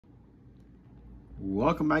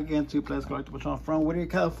Welcome back again to Playdays Collectibles channel from Whittier,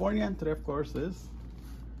 California. And today, of course, is,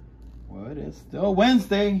 well, it is still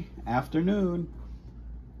Wednesday afternoon,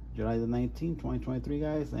 July the 19th, 2023,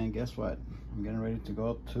 guys. And guess what? I'm getting ready to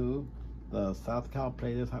go to the South Cal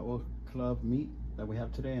Playdays Hotwheels Club meet that we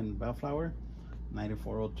have today in Bellflower,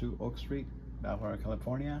 9402 Oak Street, Bellflower,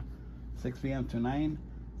 California, 6 p.m. to 9.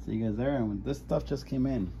 See you guys there. And this stuff just came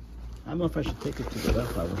in. I don't know if I should take it to the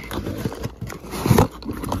Bellflower show, guys.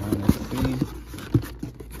 Let's see.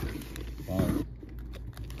 Wow.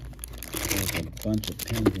 There's a bunch of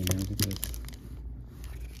pins in here. Look at this.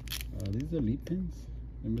 These are elite pins.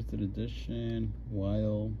 Limited edition,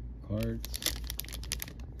 wild cards.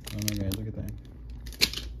 I don't know, guys. Look at that.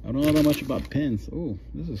 I don't know that much about pins. Oh,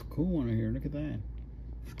 this is a cool one right here. Look at that.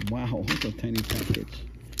 Wow, it's a tiny package.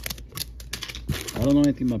 I don't know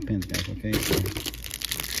anything about pins, guys, okay? So,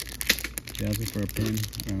 if you ask me for a pin,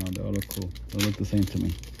 I don't know, they all look cool. They look the same to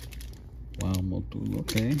me. Wow, Motul,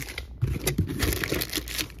 okay.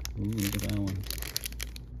 Ooh, look at that one.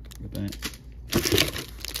 Look at that.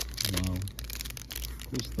 Wow.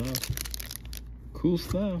 Cool stuff. Cool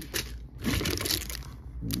stuff.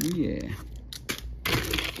 Ooh, yeah.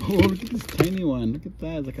 Oh, look at this tiny one. Look at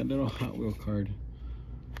that. It's like a little Hot Wheel card.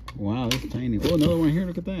 Wow, that's tiny. Oh, another one here.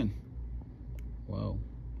 Look at that. Wow,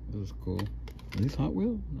 this is cool. Are these Hot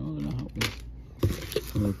Wheels? No, they're not Hot Wheels.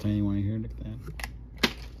 A little tiny one here. Look at that.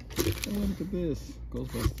 Oh, look at this.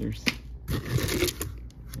 Ghostbusters.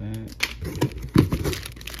 That.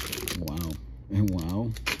 Wow. And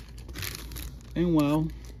wow. And wow.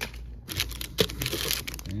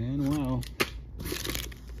 And wow.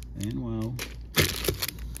 And wow.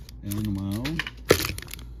 And wow.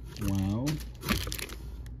 Wow.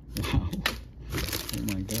 Wow. Oh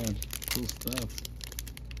my god. Cool stuff.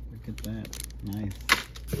 Look at that. Nice.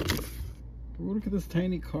 Oh, look at this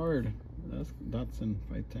tiny card. That's Datsun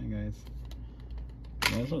 510, guys.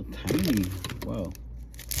 That's so tiny. Wow.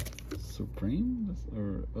 Supreme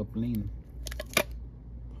or Uplean?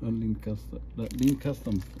 Lean Custom. Lean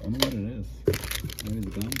Customs. I don't know what it is. Maybe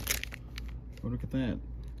it's gum. Oh, look at that.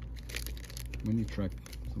 Mini truck.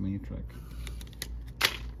 It's a mini truck.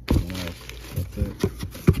 Wow. That's it.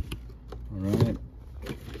 Alright.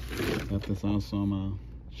 Got this awesome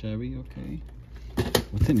Chevy. Okay.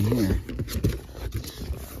 What's in here?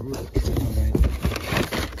 Ooh,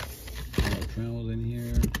 travels in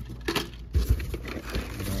here.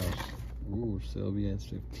 Ooh, Sylvia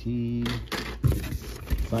S15.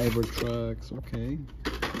 Cyber trucks. Okay.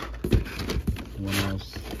 What else?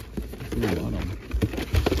 Ooh, a lot of them.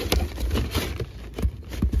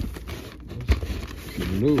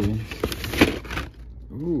 Blue.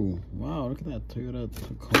 Ooh, wow, look at that Toyota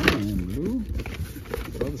Tacoma in blue.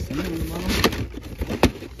 Is all the same on the bottom?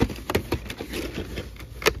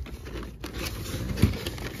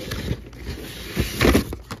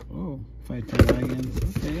 Oh, 510 wagons.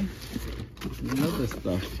 Okay. Love this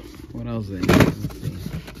stuff. What else is in here? Let's see.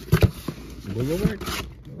 Boulevard. Oh,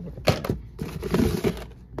 look at that.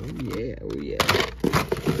 Oh, yeah. Oh, yeah.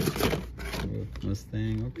 Oh,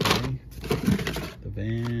 Mustang. Okay. The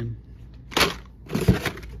van. I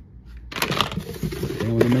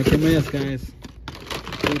don't want to make a mess, guys.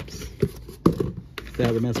 Oops. Stay out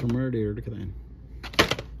of the mess from earlier. Look at that.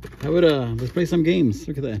 How would let's play some games.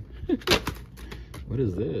 Look at that. What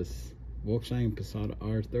is this? Volkswagen Passat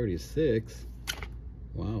R36.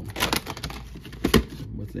 Wow.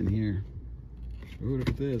 What's in here? Ooh, look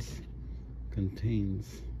at this.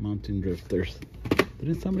 Contains mountain drifters.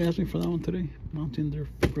 Didn't somebody ask me for that one today? Mountain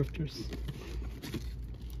drifters.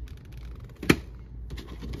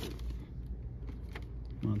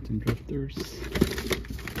 Mountain drifters.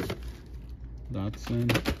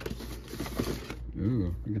 Datsun.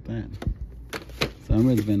 Ooh, look at that.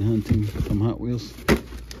 Somebody's been hunting some Hot Wheels.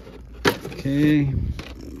 Okay.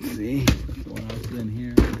 Let's see. What else is in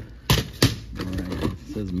here? Alright.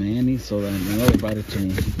 It says Manny, so I know they brought it to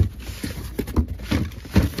me.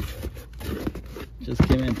 Just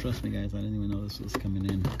came in, trust me, guys. I didn't even know this was coming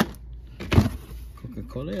in.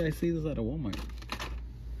 Coca-Cola. I see this at a Walmart.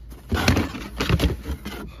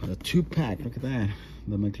 The 2-pack, look at that.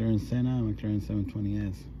 The McLaren Senna, McLaren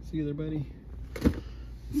 720S. See you there, buddy.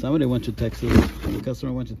 Somebody went to Texas. The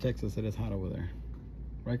customer went to Texas. It is hot over there.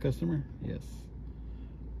 Right, customer? Yes.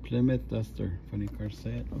 Plymouth Duster. Funny car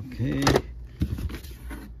set. Okay.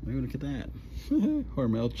 Maybe look at that.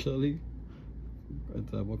 Hormel chili.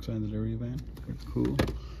 It's a Volkswagen delivery van. It's cool.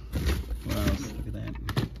 What else? Look at that.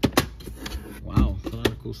 Wow, it's a lot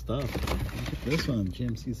of cool stuff. Look at this one.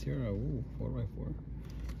 GMC Sierra. Ooh, 4x4.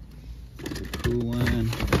 Cool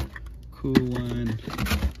one. Cool one.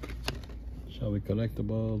 Shelby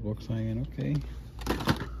Collectibles, Volkswagen. Okay.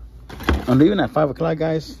 I'm leaving at 5 o'clock,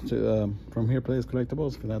 guys, to from here, Playdays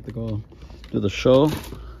Collectibles, because I have to go do the show.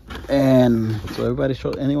 And so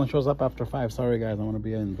anyone shows up after 5, sorry guys, I want to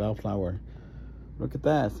be in Bellflower. Look at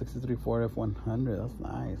that, 63 Ford F100. That's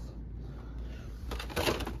nice.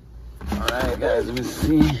 All right, guys, let me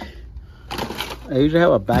see. I usually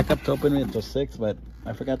have a backup to open it until 6, but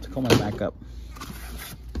I forgot to call my backup.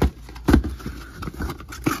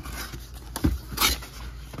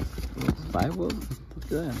 Five wheels? Look at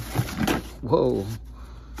that. Whoa.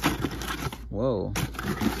 Whoa.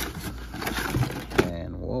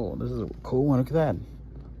 And whoa, this is a cool one. Look at that.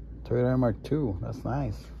 Toyota Mark II. That's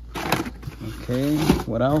nice. Okay,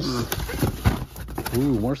 what else?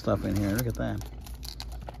 Ooh, more stuff in here. Look at that.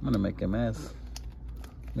 I'm gonna make a mess.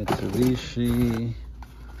 Mitsubishi. Is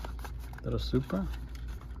that a Supra?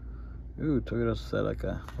 Ooh, Toyota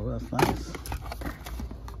Celica. Oh, that's nice.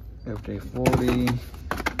 FJ40.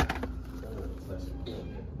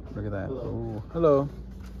 Look at that. Oh, hello.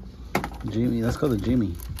 Jimmy. Let's call the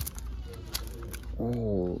Jimmy.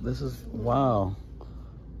 Oh, this is, wow.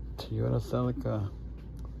 Toyota Celica.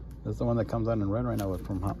 This is the one that comes out in red right now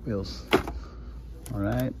from Hotwheels. All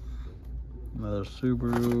right. Another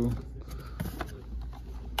Subaru.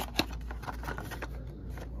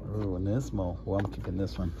 Oh, an Nismo. Well, I'm keeping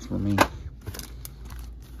this one. It's for me.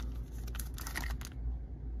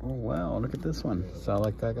 Oh, wow. Look at this one.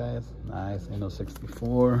 Celica, guys. Nice. Anno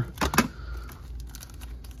 64.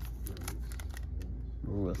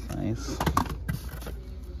 Oh, that's nice.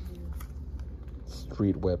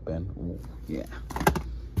 Street weapon. Ooh, yeah.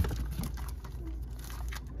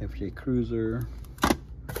 FJ Cruiser.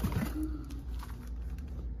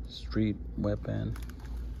 Street weapon.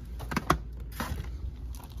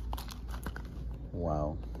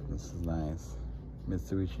 Wow, this is nice.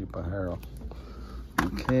 Mitsubishi Pajero.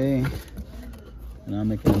 Okay. And I'm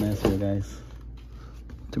making a mess here, guys.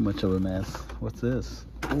 Too much of a mess. What's this?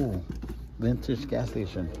 Ooh, vintage gas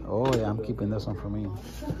station. Oh yeah, I'm keeping this one for me.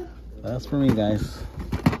 That's for me, guys.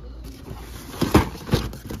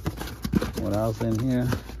 What else in here?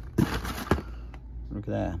 Look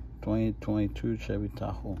at that. 2022 Chevy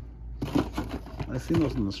Tahoe. I've seen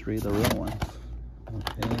those in the street, the real ones.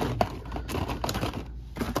 Okay.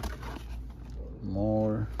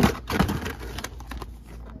 More.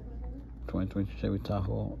 2020 Chevy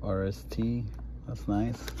Tahoe RST. That's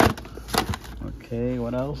nice. Okay,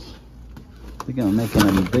 what else? I think I'm making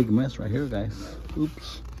a big mess right here, guys.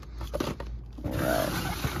 Oops. Alright.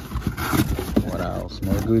 What else?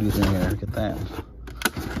 More goodies in here. Look at that.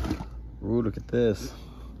 Ooh, look at this.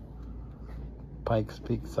 Pikes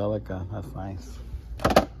Peak Celica. That's nice.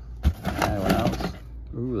 Alright, what else?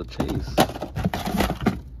 Ooh, the Chase.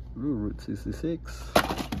 Ooh, Route 66.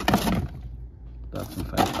 Datsun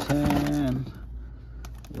 510.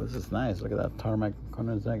 Ooh, this is nice. Look at that tarmac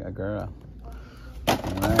Koenigsegg Agera.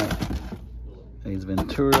 Alright. Ace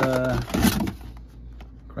Ventura.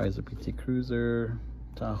 Chrysler PT Cruiser.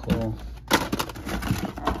 Tahoe.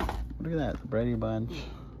 Look at that. The Brady Bunch.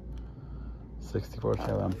 64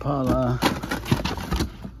 Chevy Impala.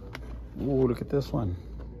 Ooh, look at this one.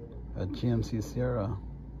 A GMC Sierra.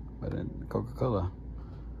 But in Coca-Cola.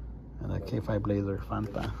 And a K5 Blazer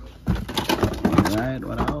Fanta. Alright,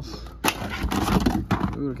 what else?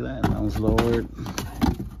 Ooh, look at that. That one's lowered.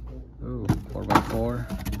 Ooh, 4x4.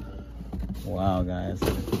 Wow, guys.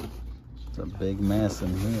 It's a big mess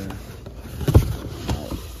in here.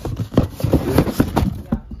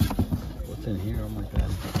 What's in here? Oh my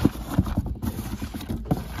god.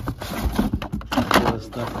 All this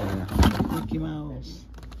stuff right here. Mickey Mouse.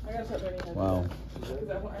 Wow.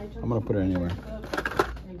 I'm gonna put it anywhere.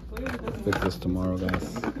 Fix this tomorrow,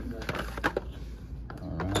 guys.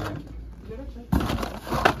 Alright.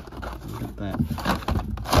 Look at that.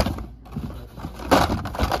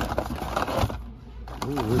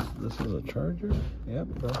 Ooh, this is a charger? Yep,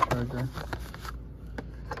 belt charger.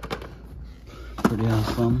 Pretty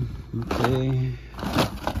awesome. Okay.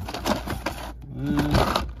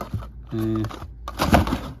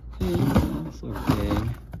 That's okay.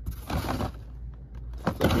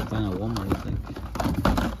 It's like you find a Walmart, I think.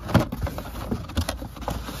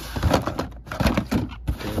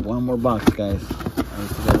 Okay, one more box, guys. I need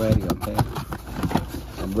to get ready, okay?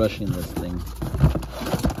 I'm rushing this thing.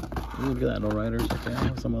 Ooh, look at that, lowriders. Okay, I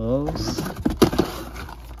have some of those.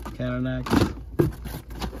 Cadillacs.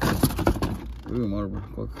 Ooh, more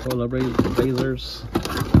Coca-Cola Blazers.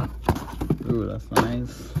 Ooh, that's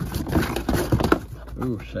nice.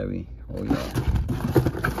 Ooh, Chevy. Oh, yeah.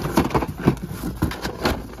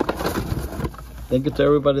 Thank you to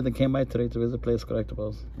everybody that came by today to visit Playdays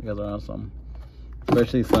Collectibles. You guys are awesome.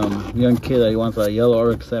 Especially some young kid that wants a yellow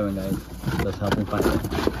RX-7, guys. Let's help him find it.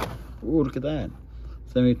 Ooh, look at that.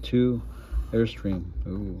 72 Airstream.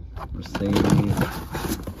 Ooh, Mercedes.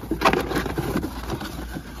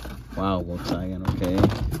 Wow, Volkswagen, okay.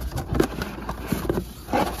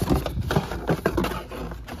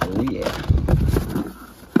 Oh yeah.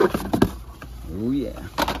 Oh yeah.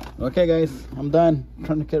 Okay guys, I'm done. I'm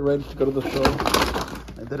trying to get ready to go to the show.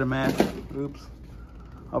 I did a mess. Oops.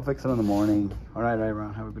 I'll fix it in the morning. Alright,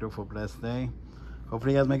 everyone. Have a beautiful, blessed day.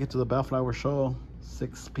 Hopefully you guys make it to the Bellflower show.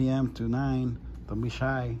 6 p.m. to 9. Don't be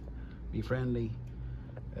shy. Be friendly.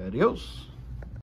 Adios.